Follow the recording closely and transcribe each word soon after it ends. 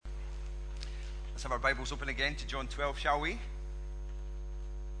Let's have our Bibles open again to John 12, shall we? What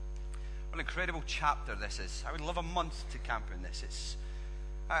an incredible chapter this is. I would love a month to camp in this. It's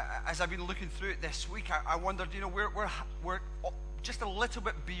as I've been looking through it this week, I wondered, we're just a little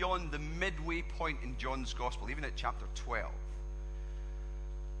bit beyond the midway point in John's Gospel, even at chapter 12.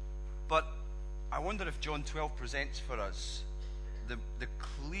 But I wonder if John 12 presents for us the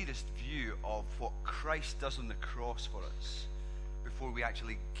clearest view of what Christ does on the cross for us before we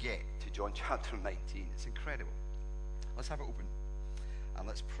actually get to John chapter 19. It's incredible. Let's have it open and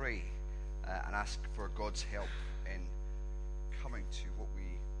let's pray and ask for God's help in coming to what we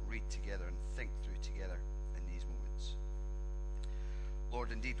read together and think through together in these moments.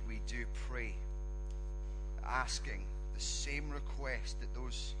 Lord, indeed we do pray, asking the same request that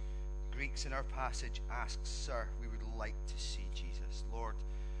those Greeks in our passage asked. Sir, we would like to see Jesus. Lord,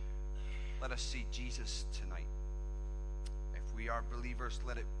 let us see Jesus tonight. If we are believers,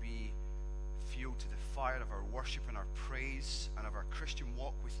 let it be fuel to the fire of our worship and our praise and of our Christian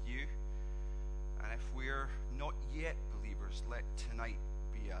walk with you. And if we're not yet believers, let tonight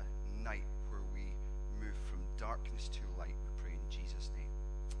be a night where we move from darkness to light. We pray in Jesus' name.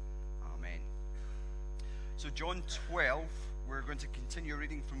 Amen. So John 12, we're going to continue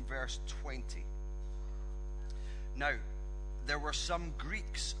reading from verse 20. Now, there were some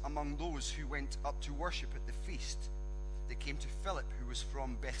Greeks among those who went up to worship at the feast. They came to Philip, who was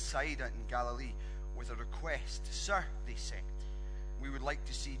from Bethsaida in Galilee, with a request. Sir, they said, we would like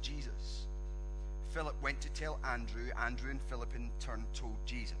to see Jesus. Philip went to tell Andrew. Andrew and Philip in turn told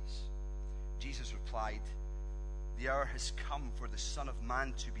Jesus. Jesus replied, the hour has come for the Son of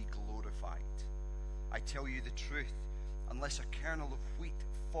Man to be glorified. I tell you the truth, unless a kernel of wheat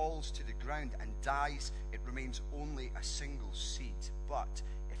falls to the ground and dies, it remains only a single seed. But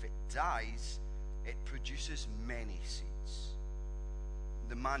if it dies, it produces many seeds.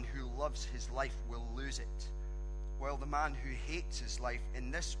 The man who loves his life will lose it, while the man who hates his life in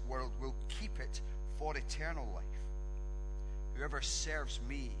this world will keep it for eternal life. Whoever serves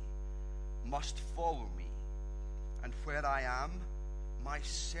me must follow me, and where I am, my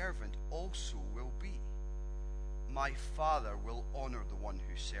servant also will be. My Father will honor the one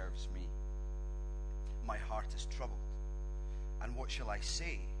who serves me. My heart is troubled, and what shall I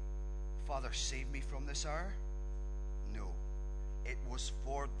say? Father, save me from this hour? No, it was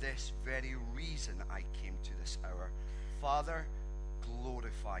for this very reason I came to this hour. Father,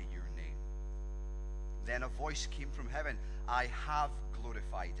 glorify your name. Then a voice came from heaven. I have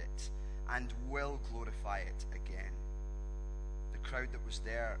glorified it and will glorify it again. The crowd that was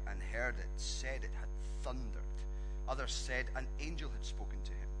there and heard it said it had thundered. Others said an angel had spoken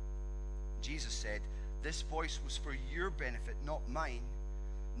to him. Jesus said, this voice was for your benefit, not mine.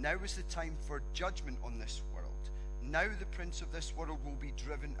 Now is the time for judgment on this world. Now the prince of this world will be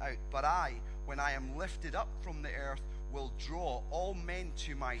driven out. But I, when I am lifted up from the earth, will draw all men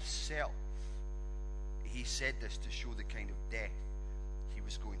to myself. He said this to show the kind of death he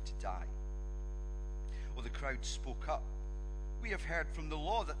was going to die. Well, the crowd spoke up. We have heard from the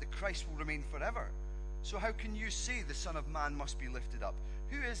law that the Christ will remain forever. So how can you say the Son of Man must be lifted up?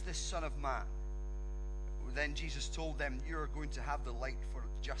 Who is this Son of Man? Then Jesus told them, you are going to have the light for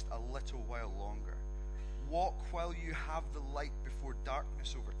just a little while longer. Walk while you have the light before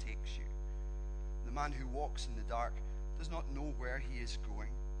darkness overtakes you. The man who walks in the dark does not know where he is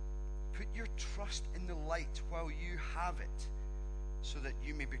going. Put your trust in the light while you have it, so that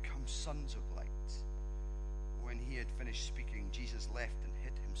you may become sons of light. When he had finished speaking, Jesus left and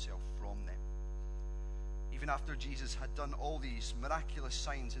hid himself from them. Even after Jesus had done all these miraculous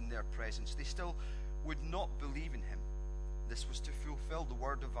signs in their presence, they still would not believe in him. This was to fulfill the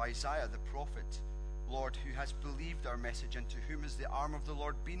word of Isaiah the prophet. Lord, who has believed our message, and to whom has the arm of the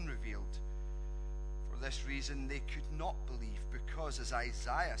Lord been revealed? For this reason they could not believe, because as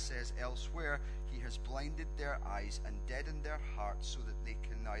Isaiah says elsewhere, he has blinded their eyes and deadened their hearts, so that they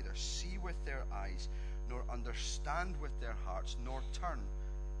can neither see with their eyes, nor understand with their hearts, nor turn,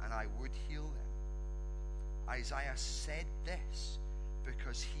 and I would heal them. Isaiah said this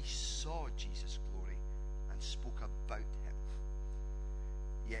because he saw Jesus' glory and spoke about him.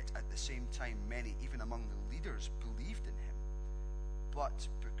 Yet at the same time, many, even among the leaders, believed in him. But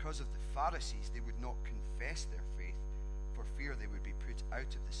because of the Pharisees, they would not confess their faith, for fear they would be put out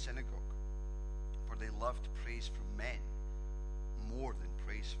of the synagogue. For they loved praise from men more than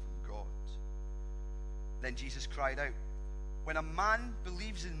praise from God. Then Jesus cried out, when a man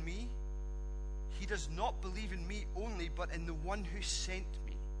believes in me, he does not believe in me only, but in the one who sent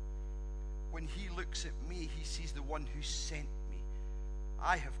me. When he looks at me, he sees the one who sent me.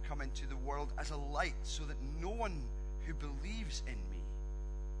 I have come into the world as a light, so that no one who believes in me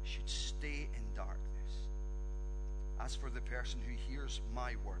should stay in darkness. As for the person who hears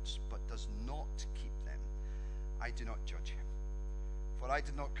my words but does not keep them, I do not judge him. For I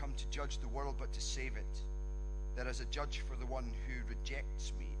did not come to judge the world but to save it. There is a judge for the one who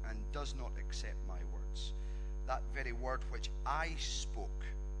rejects me and does not accept my words. That very word which I spoke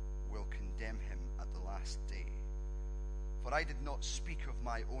will condemn him at the last day. For I did not speak of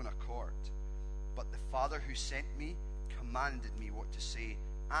my own accord, but the Father who sent me commanded me what to say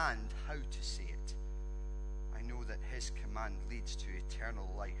and how to say it. I know that his command leads to eternal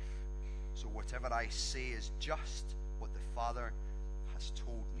life. So whatever I say is just what the Father has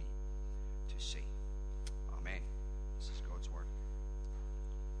told me to say. Amen. This is God's word.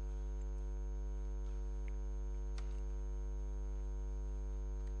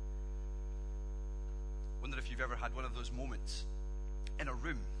 Wonder if you've ever had one of those moments in a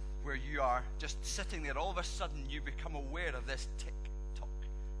room where you are just sitting there, all of a sudden you become aware of this tick tock,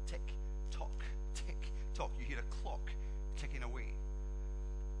 tick tock, tick tock. You hear a clock ticking away.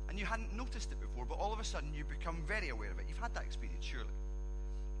 And you hadn't noticed it before, but all of a sudden you become very aware of it. You've had that experience, surely.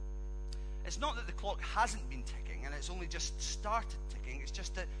 It's not that the clock hasn't been ticking and it's only just started ticking. It's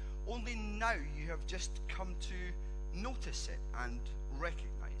just that only now you have just come to notice it and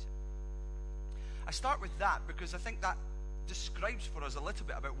recognize it. I start with that because I think that describes for us a little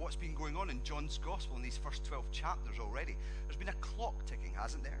bit about what's been going on in John's Gospel in these first 12 chapters already. There's been a clock ticking,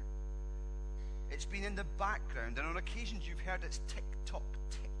 hasn't there? It's been in the background, and on occasions you've heard it's tick-tock,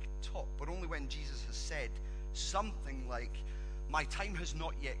 tick-tock, but only when Jesus has said something like, "My time has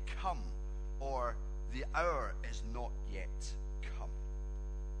not yet come," or "The hour is not yet come."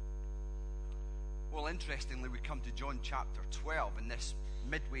 Well, interestingly, we come to John chapter 12, in this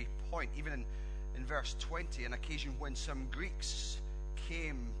midway point, even in verse 20, an occasion when some Greeks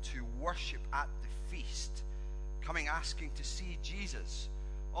came to worship at the feast, coming asking to see Jesus.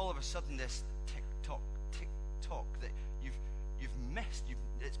 All of a sudden, this tick-tock, tick-tock that you've missed,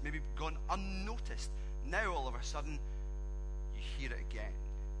 it's maybe gone unnoticed. Now, all of a sudden, you hear it again.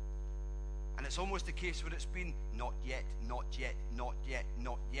 And it's almost a case where it's been not yet, not yet, not yet,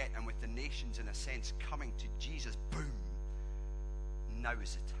 not yet. And with the nations, in a sense, coming to Jesus, boom, now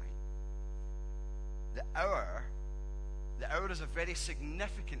is the time. The hour is a very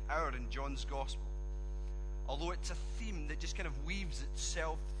significant hour in John's Gospel. Although it's a theme that just kind of weaves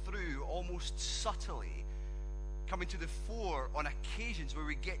itself through almost subtly, coming to the fore on occasions where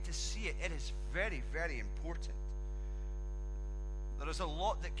we get to see it. It is very, very important. There is a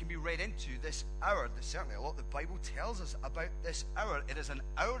lot that can be read into this hour. There's certainly a lot the Bible tells us about this hour. It is an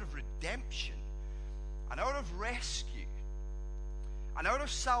hour of redemption, an hour of rescue, an hour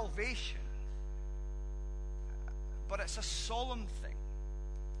of salvation. But it's a solemn thing,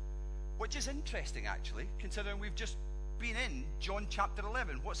 which is interesting, actually, considering we've just been in John chapter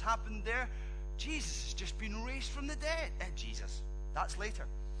 11. What's happened there? Jesus has just been raised from the dead. Jesus, that's later.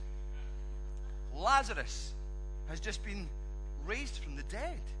 Lazarus has just been raised from the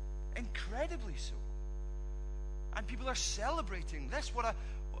dead, incredibly so. And people are celebrating this. What a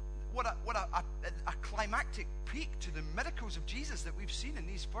climactic peak to the miracles of Jesus that we've seen in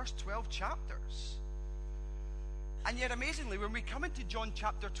these first 12 chapters. And yet, amazingly, when we come into John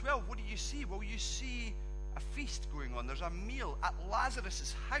chapter 12, what do you see? Well, you see a feast going on. There's a meal at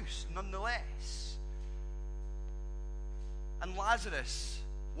Lazarus' house, nonetheless. And Lazarus,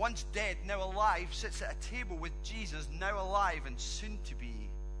 once dead, now alive, sits at a table with Jesus, now alive and soon to be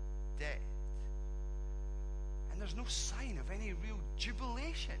dead. And there's no sign of any real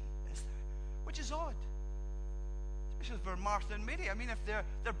jubilation, is there? Which is odd. Especially for Martha and Mary. I mean, if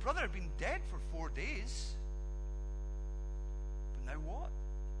their brother had been dead for 4 days, now what?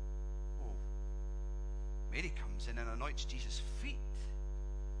 Oh, Mary comes in and anoints Jesus' feet.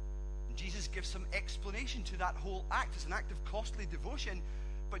 And Jesus gives some explanation to that whole act. It's an act of costly devotion,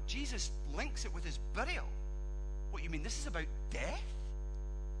 but Jesus links it with his burial. What, you mean this is about death?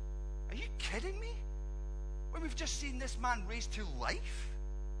 Are you kidding me? When we've just seen this man raised to life?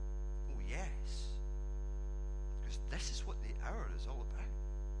 Oh, yes. Because this is what the hour is all about.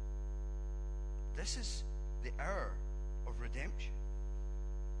 This is the hour of redemption.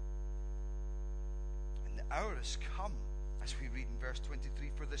 And the hour has come, as we read in verse 23,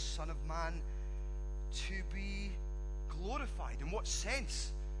 for the Son of Man to be glorified. In what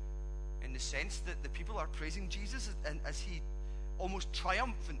sense? In the sense that the people are praising Jesus as he almost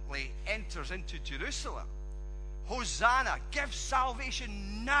triumphantly enters into Jerusalem. Hosanna, give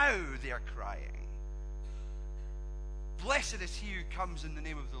salvation now, they're crying. Blessed is he who comes in the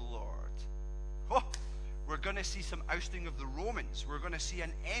name of the Lord. Oh, we're going to see some ousting of the Romans. We're going to see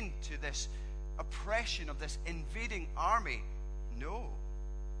an end to this oppression of this invading army. No.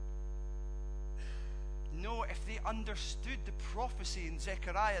 if they understood the prophecy in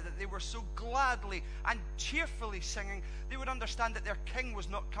Zechariah that they were so gladly and cheerfully singing, they would understand that their king was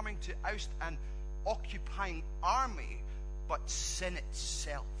not coming to oust an occupying army, but sin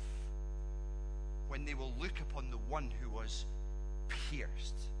itself, when they will look upon the one who was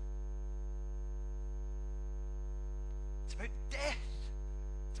pierced. It's about death.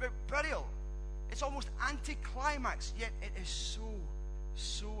 It's about burial. It's almost anticlimax, yet it is so,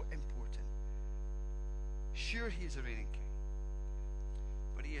 so important. Sure, he is a reigning king,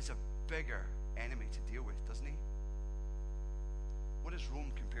 but he is a bigger enemy to deal with, doesn't he? What is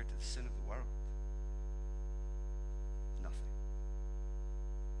Rome compared to the sin of the world? Nothing.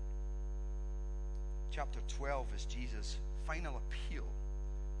 Chapter 12 is Jesus' final appeal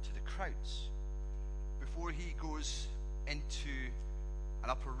to the crowds before he goes into an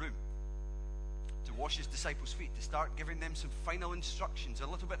upper room to wash his disciples' feet, to start giving them some final instructions, a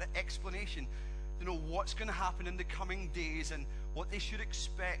little bit of explanation to know what's going to happen in the coming days and what they should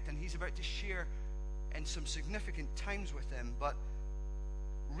expect. And he's about to share in some significant times with them, but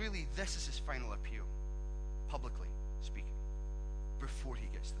really this is his final appeal, publicly speaking, before he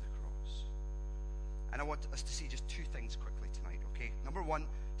gets to the cross. And I want us to see just two things quickly tonight, okay? Number one,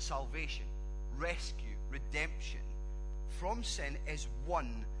 salvation, rescue, redemption from sin is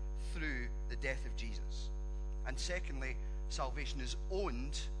won through the death of Jesus. And secondly, salvation is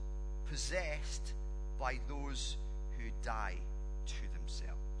owned, possessed by those who die to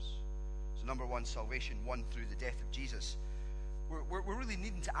themselves. So number one, salvation won through the death of Jesus. We're really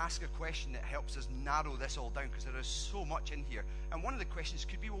needing to ask a question that helps us narrow this all down, because there is so much in here. And one of the questions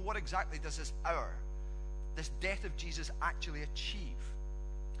could be, well, what exactly does this death of Jesus actually achieve?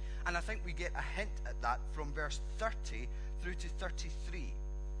 And I think we get a hint at that from verse 30 through to 33,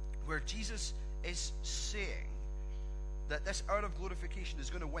 where Jesus is saying that this hour of glorification is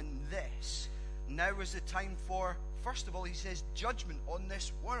going to win this. Now is the time for, first of all, he says, judgment on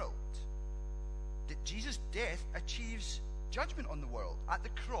this world. That Jesus' death achieves judgment on the world. At the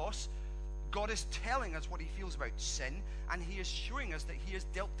cross, God is telling us what he feels about sin, and he is showing us that he has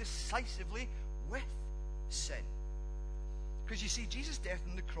dealt decisively with sin. Because you see, Jesus' death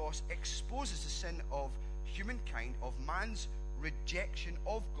on the cross exposes the sin of humankind, of man's rejection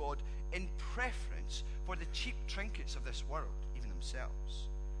of God in preference for the cheap trinkets of this world, even themselves.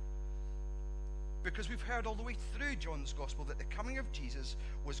 Because we've heard all the way through John's Gospel that the coming of Jesus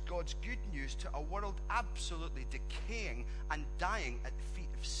was God's good news to a world absolutely decaying and dying at the feet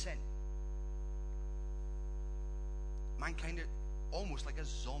of sin. Mankind are almost like a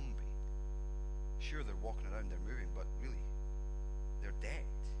zombie. Sure, they're walking around, they're moving, but really, they're dead.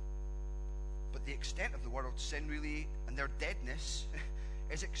 But the extent of the world's sin really, and their deadness,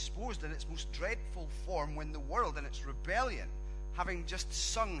 is exposed in its most dreadful form when the world in its rebellion, having just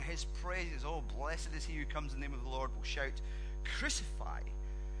sung his praises, oh, blessed is he who comes in the name of the Lord, will shout, crucify,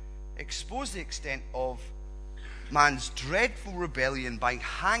 expose the extent of man's dreadful rebellion by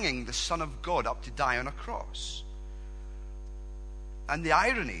hanging the Son of God up to die on a cross. And the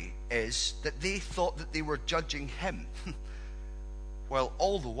irony is that they thought that they were judging him, while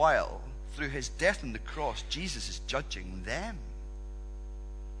all the while, through his death on the cross, Jesus is judging them.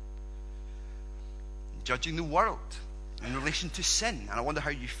 Judging the world in relation to sin. And I wonder how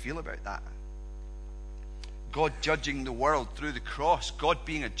you feel about that. God judging the world through the cross. God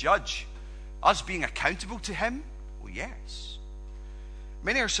being a judge. Us being accountable to him? Well, yes.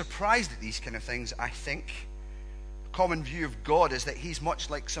 Many are surprised at these kind of things, I think. A common view of God is that he's much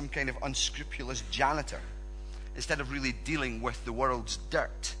like some kind of unscrupulous janitor, instead of really dealing with the world's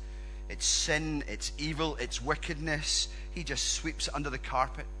dirt. Its sin, its evil, its wickedness. He just sweeps it under the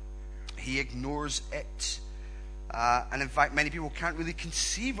carpet. He ignores it. And in fact, many people can't really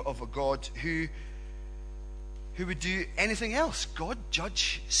conceive of a God who would do anything else. God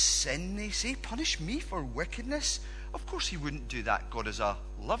judge sin, they say, punish me for wickedness. Of course he wouldn't do that. God is a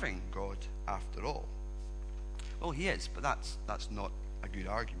loving God after all. Well, he is, but that's not a good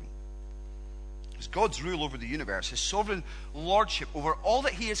argument. Because God's rule over the universe, his sovereign lordship over all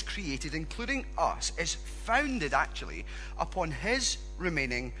that he has created, including us, is founded actually upon his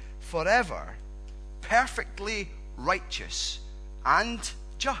remaining forever perfectly righteous and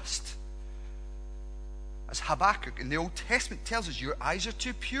just. As Habakkuk in the Old Testament tells us, your eyes are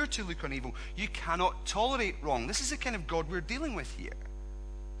too pure to look on evil. You cannot tolerate wrong. This is the kind of God we're dealing with here.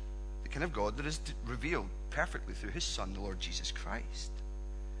 The kind of God that is revealed perfectly through his Son, the Lord Jesus Christ.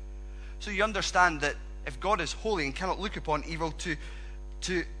 So you understand that if God is holy and cannot look upon evil,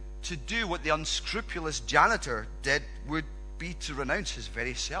 to do what the unscrupulous janitor did would be to renounce his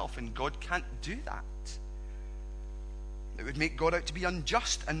very self, and God can't do that. It would make God out to be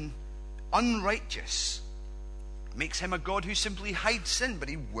unjust and unrighteous. makes him a God who simply hides sin, but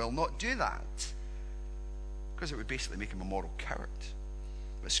he will not do that, because it would basically make him a moral coward.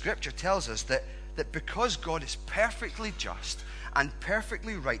 But Scripture tells us that because God is perfectly just and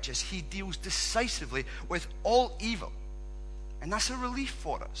perfectly righteous, he deals decisively with all evil. And that's a relief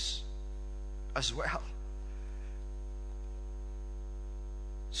for us as well.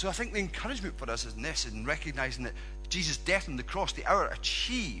 So I think the encouragement for us is in this, in recognizing that Jesus' death on the cross, the hour,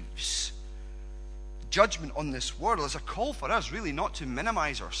 achieves judgment on this world, is a call for us really not to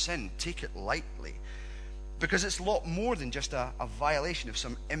minimize our sin, take it lightly, because it's a lot more than just a violation of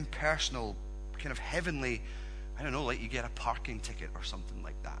some impersonal kind of heavenly, I don't know, like you get a parking ticket or something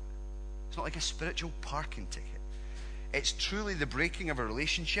like that. It's not like a spiritual parking ticket. It's truly the breaking of a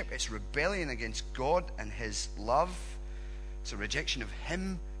relationship. It's rebellion against God and his love. It's a rejection of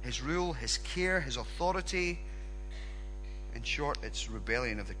him, his rule, his care, his authority. In short, it's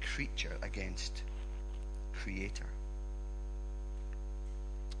rebellion of the creature against Creator.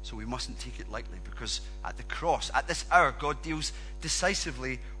 So we mustn't take it lightly, because at the cross, at this hour, God deals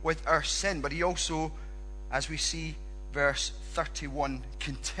decisively with our sin. But he also, as we see verse 31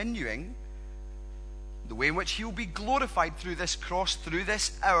 continuing, the way in which he will be glorified through this cross, through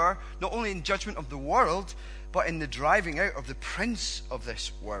this hour, not only in judgment of the world, but in the driving out of the prince of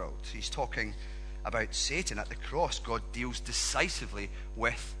this world. He's talking about Satan. At the cross, God deals decisively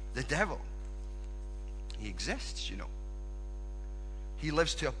with the devil. He exists, you know. He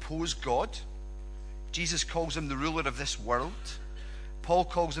lives to oppose God. Jesus calls him the ruler of this world. Paul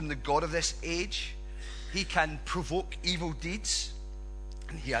calls him the god of this age. He can provoke evil deeds,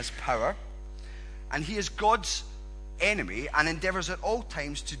 and he has power. And he is God's enemy and endeavors at all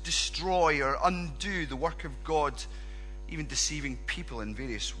times to destroy or undo the work of God, even deceiving people in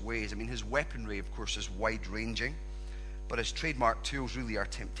various ways. I mean, his weaponry, of course, is wide-ranging, but his trademark tools really are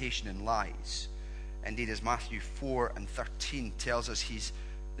temptation and lies. Indeed, as Matthew 4 and 13 tells us,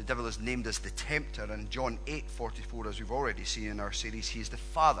 the devil is named as the tempter, and John 8:44, as we've already seen in our series, he is the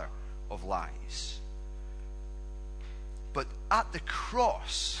father of lies. But at the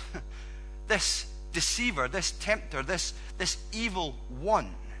cross, this deceiver, this tempter, this evil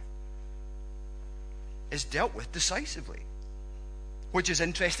one is dealt with decisively. Which is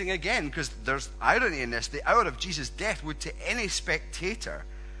interesting again, because there's irony in this. The hour of Jesus' death would, to any spectator,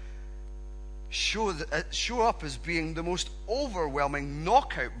 show up as being the most overwhelming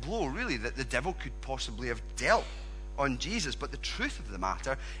knockout blow, really, that the devil could possibly have dealt on Jesus. But the truth of the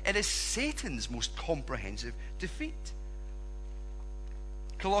matter, it is Satan's most comprehensive defeat.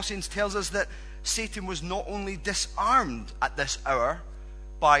 Colossians tells us that Satan was not only disarmed at this hour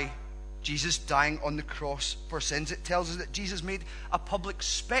by Jesus dying on the cross for sins, it tells us that Jesus made a public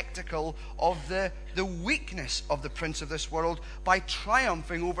spectacle of the weakness of the prince of this world by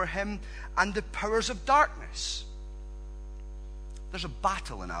triumphing over him and the powers of darkness. There's a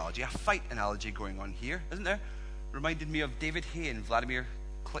battle analogy, a fight analogy going on here, isn't there? Reminded me of David Hay and Vladimir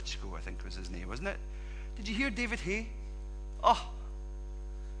Klitschko, I think was his name, wasn't it? Did you hear David Hay?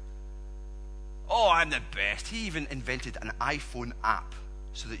 Oh, I'm the best. He even invented an iPhone app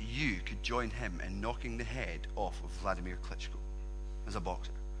so that you could join him in knocking the head off of Vladimir Klitschko as a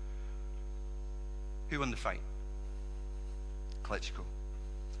boxer. Who won the fight? Klitschko.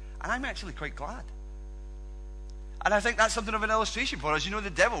 And I'm actually quite glad. And I think that's something of an illustration for us. You know, the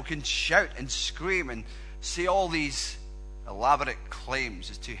devil can shout and scream and say all these elaborate claims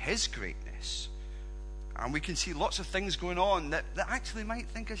as to his greatness. And we can see lots of things going on that actually might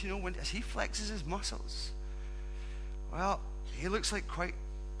think us, as he flexes his muscles, well, he looks like quite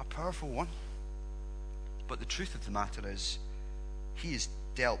a powerful one. But the truth of the matter is, he is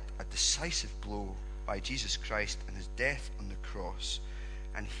dealt a decisive blow by Jesus Christ and his death on the cross.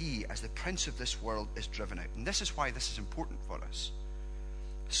 And he, as the prince of this world, is driven out. And this is why this is important for us.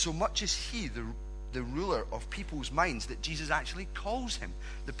 So much is he the ruler of people's minds that Jesus actually calls him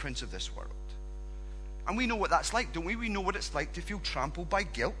the prince of this world. And we know what that's like, don't we? We know what it's like to feel trampled by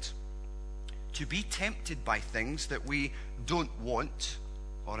guilt, to be tempted by things that we don't want,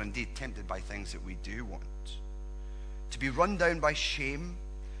 or indeed tempted by things that we do want, to be run down by shame,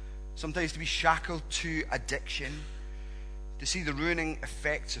 sometimes to be shackled to addiction, to see the ruining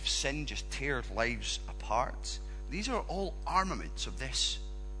effects of sin just tear lives apart. These are all armaments of this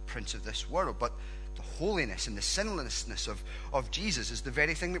prince of this world. But the holiness and the sinlessness of Jesus is the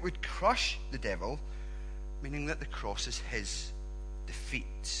very thing that would crush the devil, meaning that the cross is his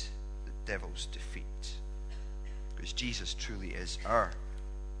defeat, the devil's defeat. Because Jesus truly is our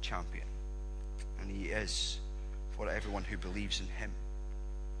champion, and he is for everyone who believes in him.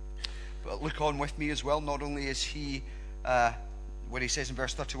 But look on with me as well. Not only is he where he says in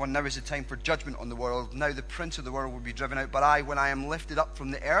verse 31, now is the time for judgment on the world. Now the prince of the world will be driven out. But I, when I am lifted up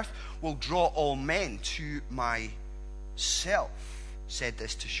from the earth, will draw all men to myself. Said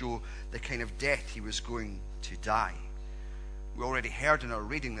this to show the kind of death he was going to die. We already heard in our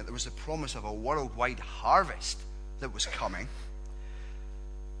reading that there was the promise of a worldwide harvest that was coming.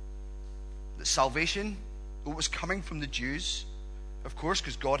 That salvation was coming from the Jews, of course,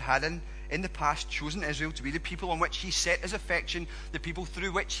 because God had in the past chosen Israel to be the people on which he set his affection, the people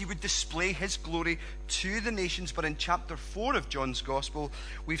through which he would display his glory to the nations. But in chapter 4 of John's Gospel,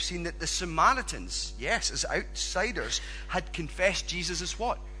 we've seen that the Samaritans, yes, as outsiders, had confessed Jesus as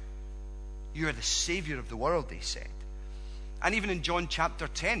what? You are the Savior of the world, they said. And even in John chapter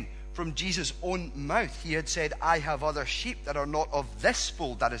 10, from Jesus' own mouth, he had said, I have other sheep that are not of this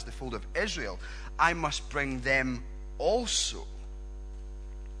fold, that is the fold of Israel. I must bring them also.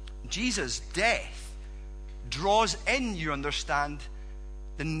 Jesus' death draws in, you understand,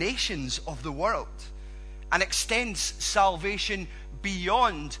 the nations of the world and extends salvation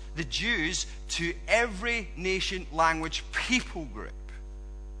beyond the Jews to every nation, language, people group.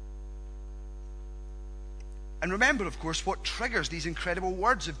 And remember, of course, what triggers these incredible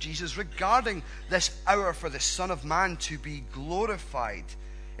words of Jesus regarding this hour for the Son of Man to be glorified.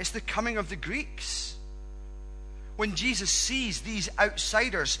 It's the coming of the Greeks. When Jesus sees these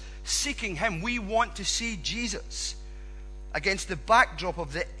outsiders seeking him, we want to see Jesus against the backdrop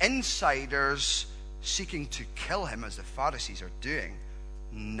of the insiders seeking to kill him, as the Pharisees are doing.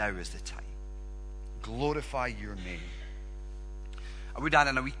 Now is the time. Glorify your name. I would add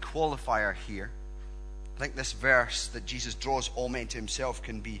in a wee qualifier here. I think this verse that Jesus draws all men to himself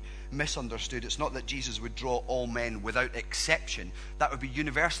can be misunderstood. It's not that Jesus would draw all men without exception. That would be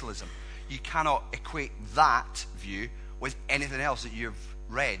universalism. You cannot equate that view with anything else that you've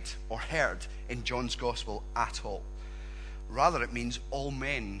read or heard in John's Gospel at all. Rather, it means all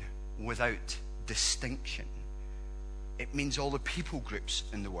men without distinction. It means all the people groups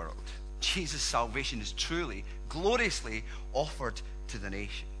in the world. Jesus' salvation is truly, gloriously offered to the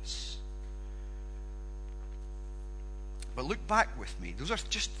nations. But look back with me. Those are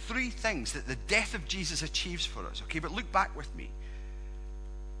just three things that the death of Jesus achieves for us. Okay, but look back with me.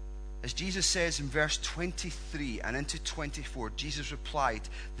 As Jesus says in verse 23 and into 24, Jesus replied,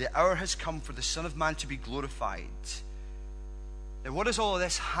 the hour has come for the Son of Man to be glorified. Now, what does all of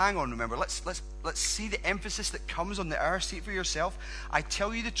this hang on? Remember, let's see the emphasis that comes on the hour. See it for yourself. I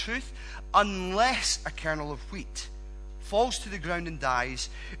tell you the truth, unless a kernel of wheat falls to the ground and dies,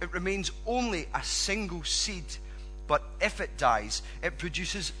 it remains only a single seed. But if it dies, it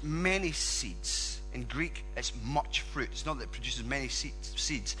produces many seeds. In Greek, it's much fruit. It's not that it produces many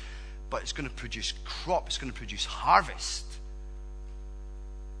seeds, but it's going to produce crop. It's going to produce harvest.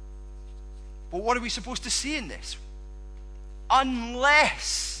 But what are we supposed to see in this?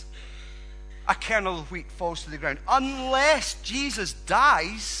 Unless a kernel of wheat falls to the ground, unless Jesus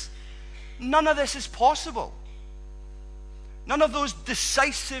dies, none of this is possible. None of those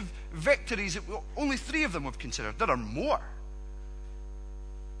decisive victories, only 3 of them we've considered. There are more.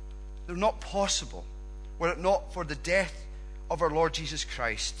 They're not possible were it not for the death of our Lord Jesus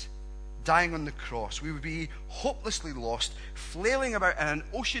Christ dying on the cross. We would be hopelessly lost, flailing about in an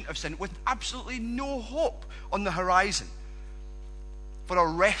ocean of sin with absolutely no hope on the horizon for a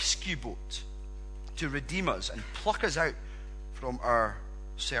rescue boat to redeem us and pluck us out from our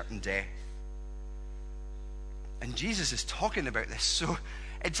certain death. And Jesus is talking about this so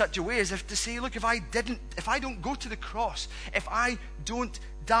in such a way as if to say, look, if I don't go to the cross, if I don't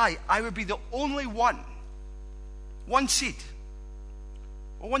die, I would be the only one seed.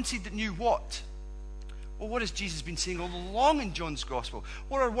 Well, one seed that knew what? Well, what has Jesus been saying all along in John's Gospel?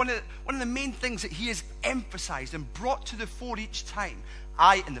 What are one of the main things that he has emphasized and brought to the fore each time?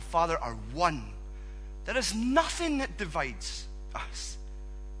 I and the Father are one. There is nothing that divides us,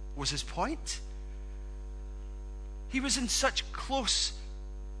 was his point. He was in such close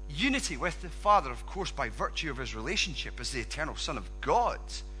unity with the Father, of course, by virtue of his relationship as the eternal Son of God.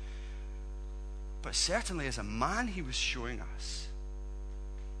 But certainly as a man, he was showing us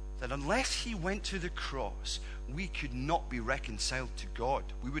that unless he went to the cross, we could not be reconciled to God.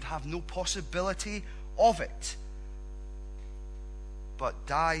 We would have no possibility of it. But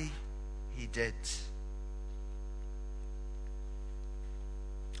die he did.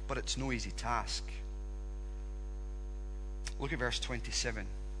 But it's no easy task. Look at verse 27.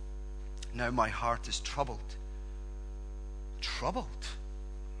 Now my heart is troubled. Troubled.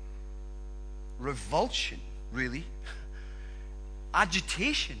 Revulsion, really.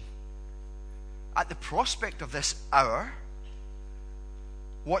 Agitation at the prospect of this hour.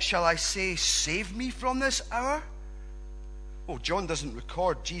 What shall I say? Save me from this hour? Well, John doesn't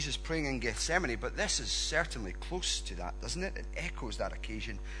record Jesus praying in Gethsemane, but this is certainly close to that, doesn't it? It echoes that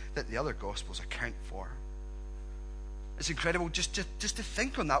occasion that the other Gospels account for. It's incredible just to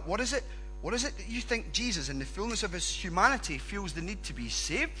think on that. What is it that you think Jesus, in the fullness of his humanity, feels the need to be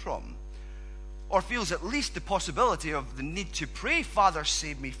saved from? Or feels at least the possibility of the need to pray, Father,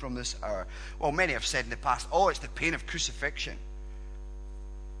 save me from this hour? Well, many have said in the past, it's the pain of crucifixion,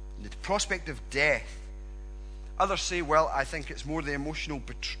 the prospect of death. Others say, well, I think it's more the emotional,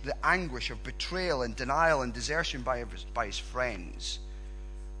 the anguish of betrayal and denial and desertion by his friends.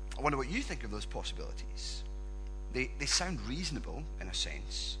 I wonder what you think of those possibilities. They sound reasonable in a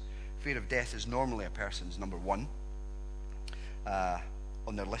sense. Fear of death is normally a person's number one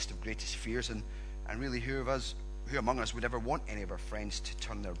on their list of greatest fears, and really who among us would ever want any of our friends to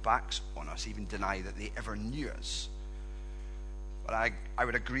turn their backs on us, even deny that they ever knew us? But I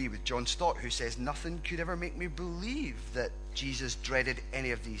would agree with John Stott, who says nothing could ever make me believe that Jesus dreaded any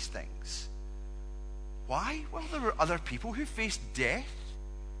of these things. Why? Well, there were other people who faced death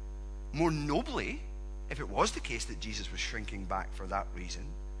more nobly, if it was the case that Jesus was shrinking back for that reason.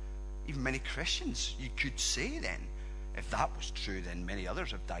 Even many Christians, you could say then, if that was true, then many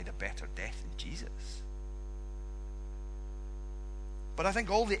others have died a better death than Jesus. But I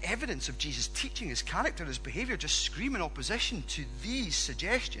think all the evidence of Jesus' teaching, his character, his behavior, just scream in opposition to these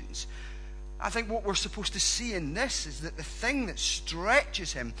suggestions. I think what we're supposed to see in this is that the thing that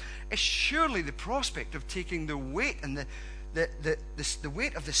stretches him is surely the prospect of taking the weight and the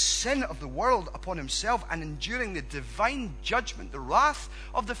weight of the sin of the world upon himself and enduring the divine judgment, the wrath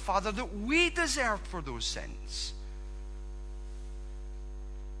of the Father that we deserved for those sins.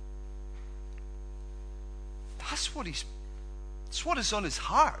 That's what is on his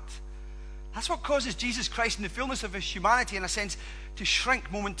heart. That's what causes Jesus Christ, in the fullness of his humanity, in a sense, to shrink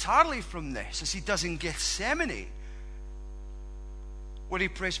momentarily from this, as he does in Gethsemane, where he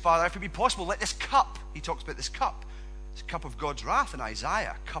prays, Father, if it be possible, let this cup, he talks about this cup of God's wrath in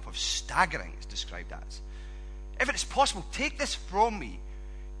Isaiah, a cup of staggering, it's described as. If it is possible, take this from me,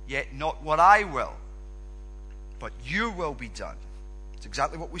 yet not what I will, but your will be done. It's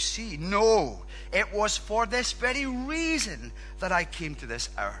exactly what we see. No, it was for this very reason that I came to this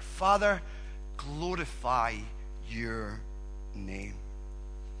hour. Father, glorify your name.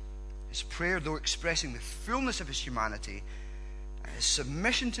 His prayer, though expressing the fullness of his humanity, his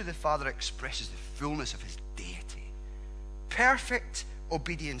submission to the Father expresses the fullness of his deity. Perfect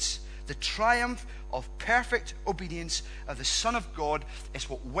obedience, the triumph of perfect obedience of the Son of God, is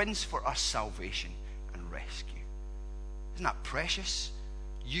what wins for us salvation and rescue. Isn't that precious?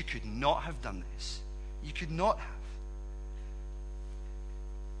 You could not have done this. You could not have.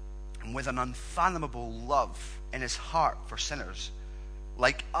 And with an unfathomable love in his heart for sinners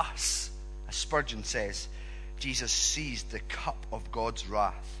like us, as Spurgeon says, Jesus seized the cup of God's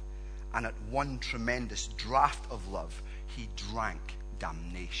wrath, and at one tremendous draught of love, he drank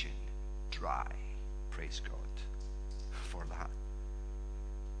damnation dry. Praise God for that.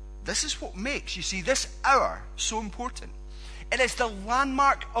 This is what makes, you see, this hour so important. It is the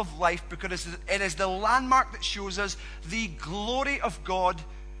landmark of life, because it is the landmark that shows us the glory of God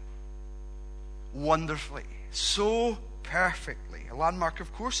wonderfully, so perfectly. A landmark,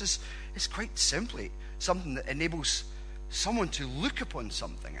 of course, is quite simply something that enables someone to look upon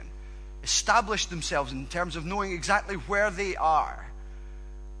something and establish themselves in terms of knowing exactly where they are.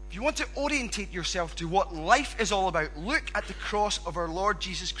 If you want to orientate yourself to what life is all about, look at the cross of our Lord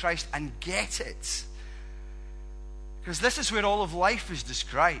Jesus Christ and get it. Because this is where all of life is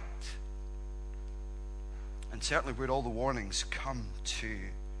described. And certainly where all the warnings come to.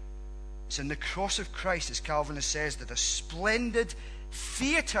 It's in the cross of Christ, as Calvinist says, that a splendid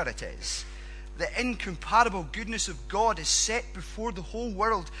theatre it is. The incomparable goodness of God is set before the whole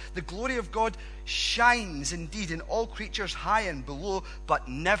world. The glory of God shines indeed in all creatures high and below, but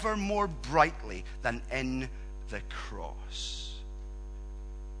never more brightly than in the cross.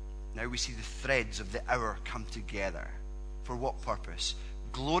 Now we see the threads of the hour come together. For what purpose?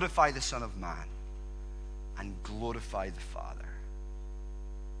 Glorify the Son of Man and glorify the Father.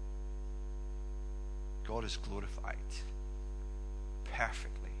 God is glorified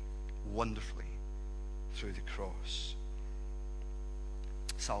perfectly, wonderfully through the cross.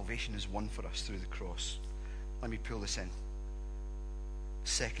 Salvation is won for us through the cross. Let me pull this in.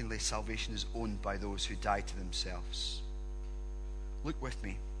 Secondly, salvation is owned by those who die to themselves. Look with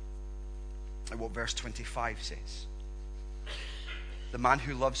me at what verse 25 says. The man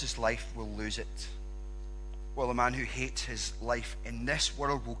who loves his life will lose it, while the man who hates his life in this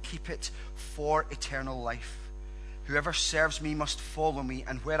world will keep it for eternal life. Whoever serves me must follow me,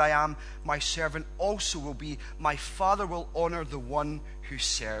 and where I am, my servant also will be. My Father will honor the one who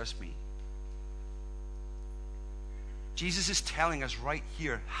serves me. Jesus is telling us right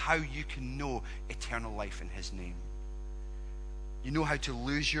here how you can know eternal life in his name. You know how to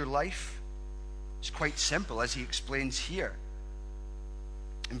lose your life? It's quite simple, as he explains here.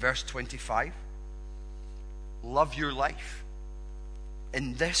 In verse 25, love your life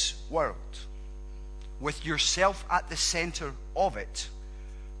in this world, with yourself at the center of it,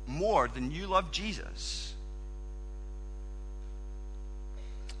 more than you love Jesus,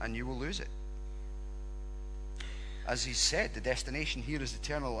 and you will lose it. As he said, the destination here is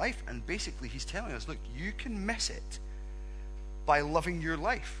eternal life, and basically he's telling us, look, you can miss it by loving your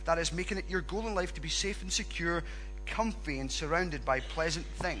life. That is, making it your goal in life to be safe and secure, comfy and surrounded by pleasant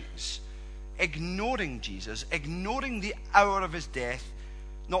things. Ignoring Jesus, ignoring the hour of his death,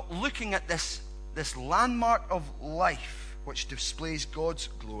 not looking at this landmark of life which displays God's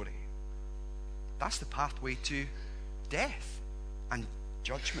glory. That's the pathway to death and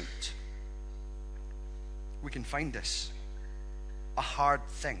judgment. We can find this a hard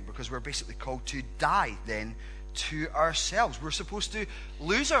thing because we're basically called to die then to ourselves. We're supposed to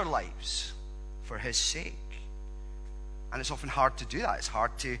lose our lives for his sake. And it's often hard to do that. It's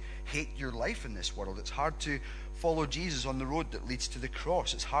hard to hate your life in this world. It's hard to follow Jesus on the road that leads to the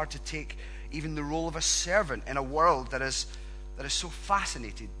cross. It's hard to take even the role of a servant in a world that is so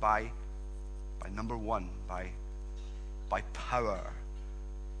fascinated by number one, by power,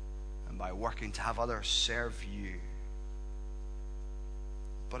 and by working to have others serve you.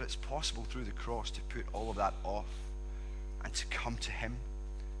 But it's possible through the cross to put all of that off and to come to him.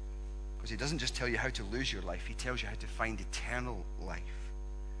 Because he doesn't just tell you how to lose your life, he tells you how to find eternal life.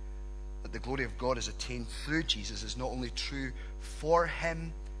 That the glory of God is attained through Jesus is not only true for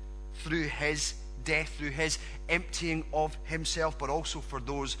him, through his death, through his emptying of himself, but also for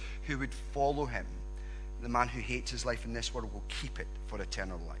those who would follow him. The man who hates his life in this world will keep it for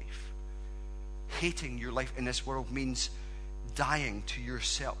eternal life. Hating your life in this world means dying to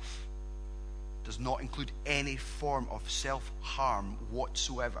yourself. Does not include any form of self-harm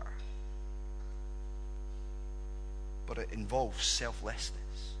whatsoever. But it involves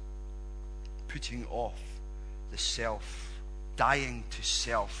selflessness, putting off the self, dying to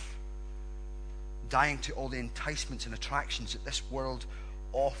self, dying to all the enticements and attractions that this world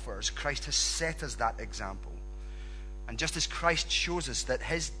offers. Christ has set us that example. And just as Christ shows us that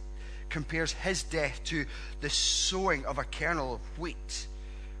compares his death to the sowing of a kernel of wheat,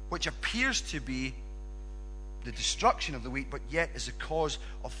 which appears to be the destruction of the wheat, but yet is the cause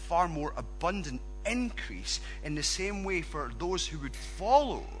of far more abundant increase. In the same way for those who would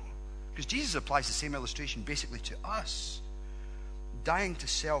follow, because Jesus applies the same illustration basically to us. Dying to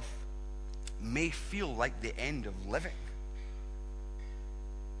self may feel like the end of living,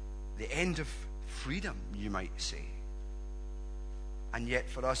 the end of freedom, you might say, and yet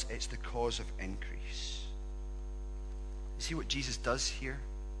for us it's the cause of increase. You see what Jesus does here?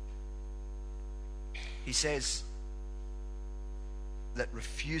 He says that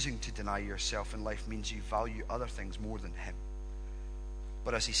refusing to deny yourself in life means you value other things more than him.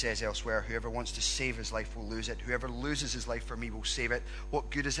 But as he says elsewhere, whoever wants to save his life will lose it. Whoever loses his life for me will save it.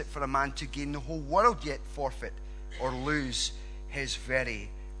 What good is it for a man to gain the whole world yet forfeit or lose his very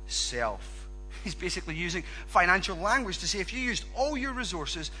self? He's basically using financial language to say if you used all your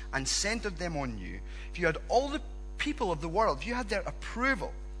resources and centered them on you, if you had all the people of the world, if you had their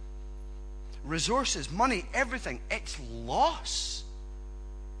approval, resources, money, everything, it's loss.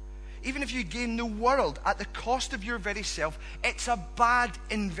 Even if you gain the world at the cost of your very self, it's a bad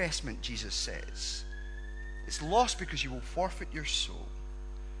investment, Jesus says. It's lost because you will forfeit your soul.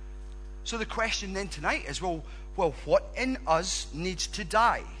 So the question then tonight is, well, what in us needs to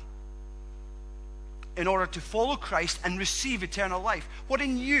die in order to follow Christ and receive eternal life? What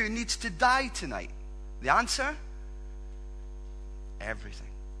in you needs to die tonight? The answer? Everything.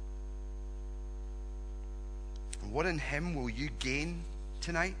 And what in him will you gain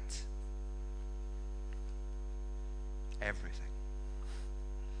tonight? Everything.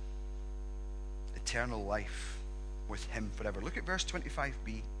 Eternal life with him forever. Look at verse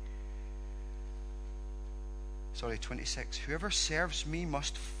 25b. 26. Whoever serves me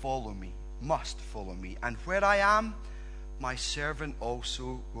must follow me. And where I am, my servant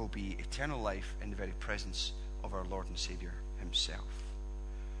also will be. Eternal life in the very presence of our Lord and Savior himself.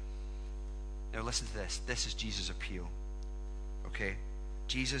 Now listen to this. This is Jesus' appeal. Okay?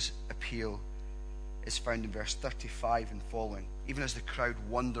 Jesus' appeal is found in verse 35 and following. Even as the crowd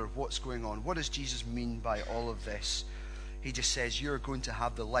wonder what's going on, what does Jesus mean by all of this? He just says, you're going to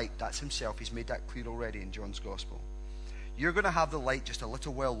have the light. That's himself. He's made that clear already in John's Gospel. You're going to have the light just a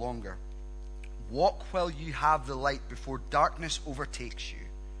little while longer. Walk while you have the light before darkness overtakes you.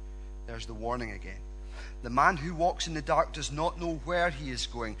 There's the warning again. The man who walks in the dark does not know where he is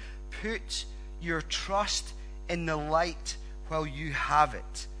going. Put your trust in the light while you have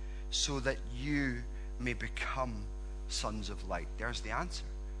it, so that you may become sons of light. There's the answer.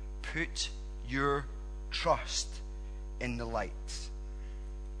 Put your trust in the light.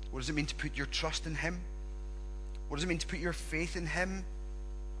 What does it mean to put your trust in him? What does it mean to put your faith in him?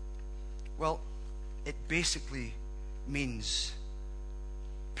 Well, it basically means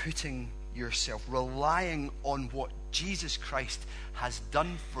putting yourself, relying on what Jesus Christ has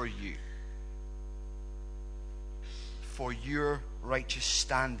done for you, for your righteous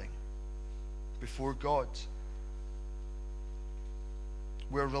standing before God.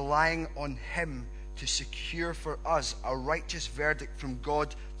 We're relying on him to secure for us a righteous verdict from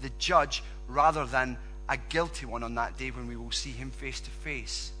God the judge, rather than a guilty one on that day when we will see him face to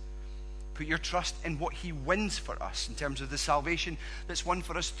face. Put your trust in what he wins for us in terms of the salvation that's won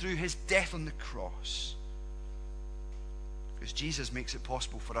for us through his death on the cross. Because Jesus makes it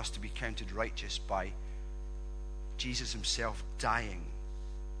possible for us to be counted righteous by Jesus himself dying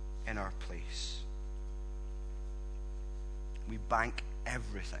in our place. We bank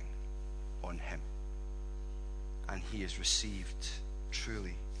everything on him, and he is received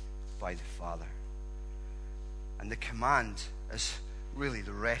truly by the Father. And the command, as really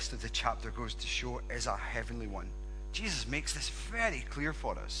the rest of the chapter goes to show, is a heavenly one. Jesus makes this very clear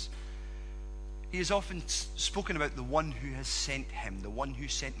for us. He has often spoken about the one who has sent him. The one who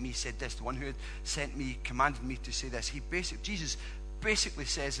sent me said this. The one who had sent me commanded me to say this. Jesus basically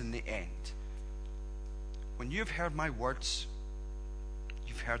says in the end, when you've heard my words,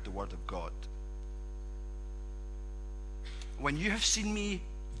 you've heard the word of God. When you have seen me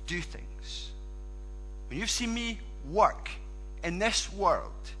do things, when you've seen me work in this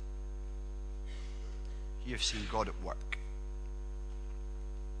world, you have seen God at work.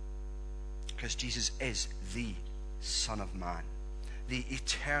 Because Jesus is the Son of Man, the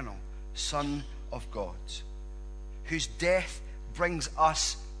eternal Son of God, whose death brings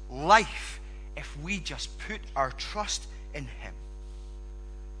us life if we just put our trust in him.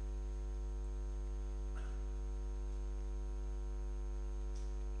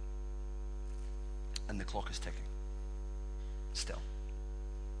 And the clock is ticking still,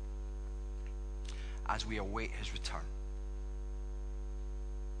 as we await his return.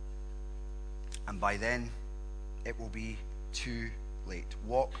 And by then, it will be too late.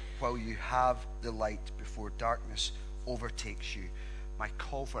 Walk while you have the light before darkness overtakes you. My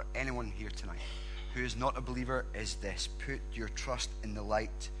call for anyone here tonight who is not a believer is this: put your trust in the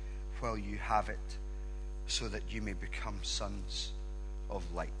light while you have it, so that you may become sons of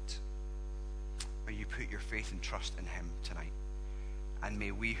light. May you put your faith and trust in him tonight. And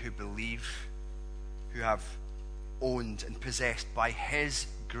may we who believe, who have owned and possessed by his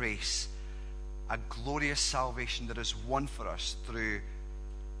grace a glorious salvation that is won for us through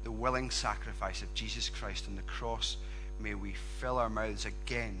the willing sacrifice of Jesus Christ on the cross, may we fill our mouths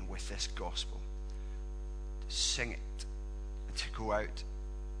again with this gospel, to sing it and to go out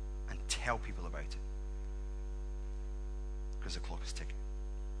and tell people about it, because the clock is ticking.